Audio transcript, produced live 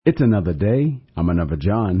It's another day. I'm another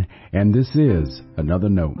John, and this is Another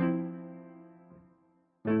Note.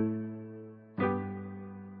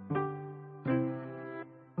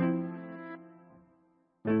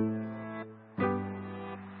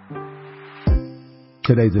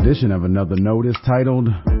 Today's edition of Another Note is titled,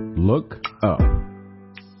 Look Up.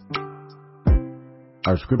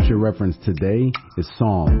 Our scripture reference today is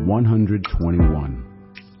Psalm 121.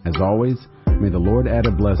 As always, may the Lord add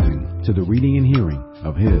a blessing to the reading and hearing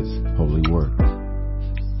of His holy word.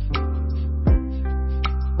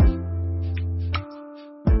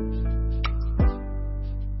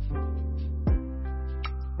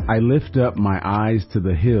 I lift up my eyes to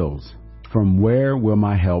the hills. From where will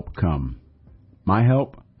my help come? My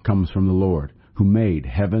help comes from the Lord, who made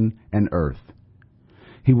heaven and earth.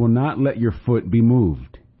 He will not let your foot be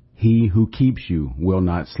moved. He who keeps you will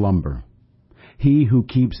not slumber. He who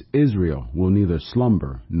keeps Israel will neither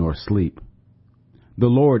slumber nor sleep. The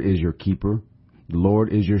Lord is your keeper. The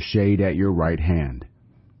Lord is your shade at your right hand.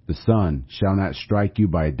 The sun shall not strike you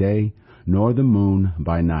by day, nor the moon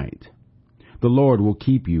by night. The Lord will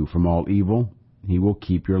keep you from all evil. He will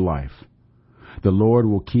keep your life. The Lord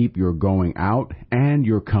will keep your going out and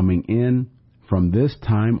your coming in from this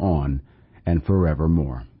time on and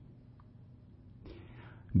forevermore.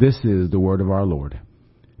 This is the word of our Lord.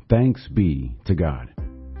 Thanks be to God.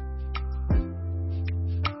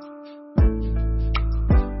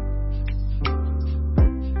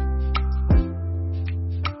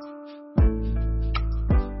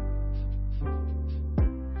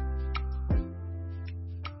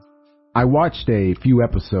 I watched a few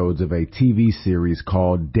episodes of a TV series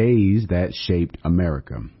called Days That Shaped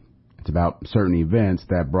America. It's about certain events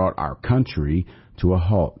that brought our country to a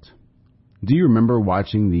halt. Do you remember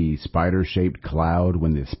watching the spider-shaped cloud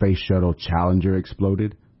when the Space Shuttle Challenger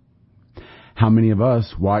exploded? How many of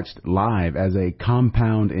us watched live as a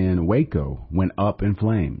compound in Waco went up in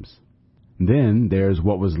flames? Then there's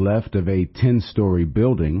what was left of a 10-story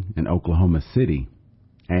building in Oklahoma City.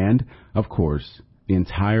 And, of course, the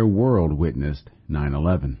entire world witnessed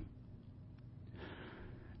 9/11.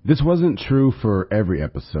 This wasn't true for every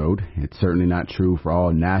episode. It's certainly not true for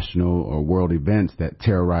all national or world events that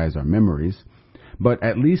terrorize our memories. But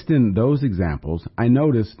at least in those examples, I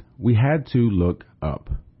noticed we had to look up.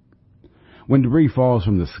 When debris falls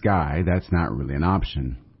from the sky, that's not really an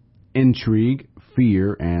option. Intrigue,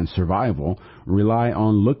 fear, and survival rely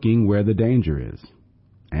on looking where the danger is.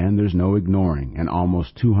 And there's no ignoring an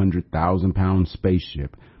almost 200,000-pound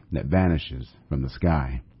spaceship that vanishes from the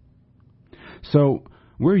sky. So,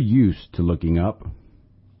 we're used to looking up.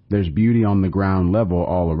 There's beauty on the ground level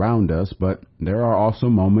all around us, but there are also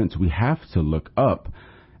moments we have to look up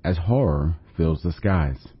as horror fills the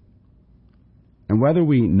skies. And whether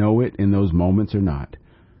we know it in those moments or not,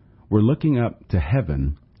 we're looking up to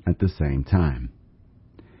heaven at the same time.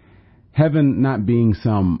 Heaven not being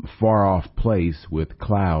some far-off place with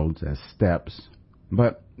clouds as steps,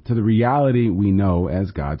 but to the reality we know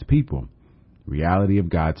as God's people, reality of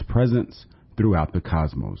God's presence throughout the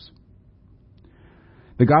cosmos.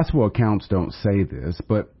 The gospel accounts don't say this,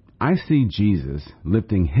 but I see Jesus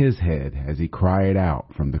lifting his head as he cried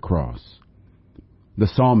out from the cross. The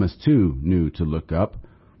psalmist too knew to look up.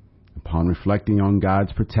 Upon reflecting on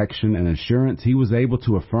God's protection and assurance, he was able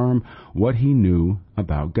to affirm what he knew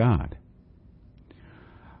about God.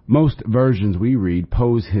 Most versions we read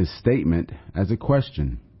pose his statement as a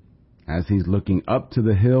question. As he's looking up to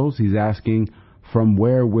the hills, he's asking, from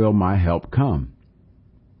where will my help come?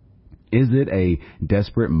 Is it a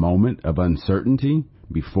desperate moment of uncertainty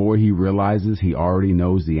before he realizes he already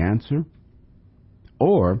knows the answer?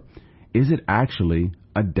 Or is it actually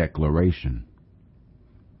a declaration?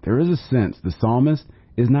 There is a sense the psalmist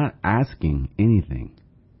is not asking anything.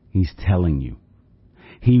 He's telling you.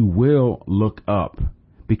 He will look up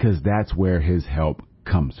because that's where his help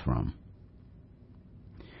comes from.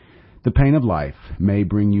 The pain of life may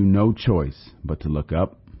bring you no choice but to look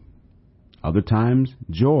up. Other times,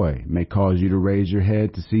 joy may cause you to raise your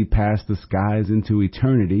head to see past the skies into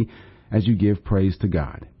eternity as you give praise to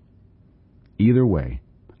God. Either way,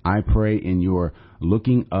 I pray in your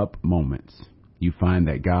looking up moments, you find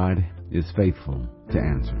that God is faithful to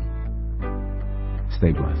answer.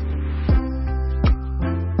 Stay blessed.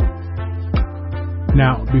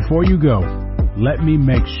 Now, before you go, let me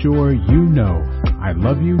make sure you know I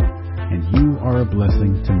love you and you are a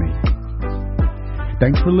blessing to me.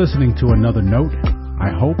 Thanks for listening to Another Note.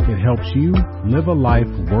 I hope it helps you live a life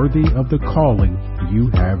worthy of the calling you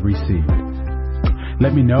have received.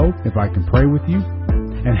 Let me know if I can pray with you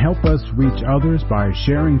and help us reach others by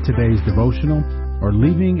sharing today's devotional or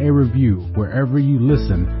leaving a review wherever you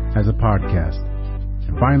listen as a podcast.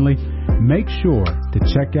 And finally, make sure to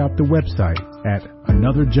check out the website at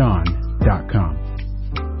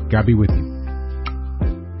anotherjohn.com. God be with you.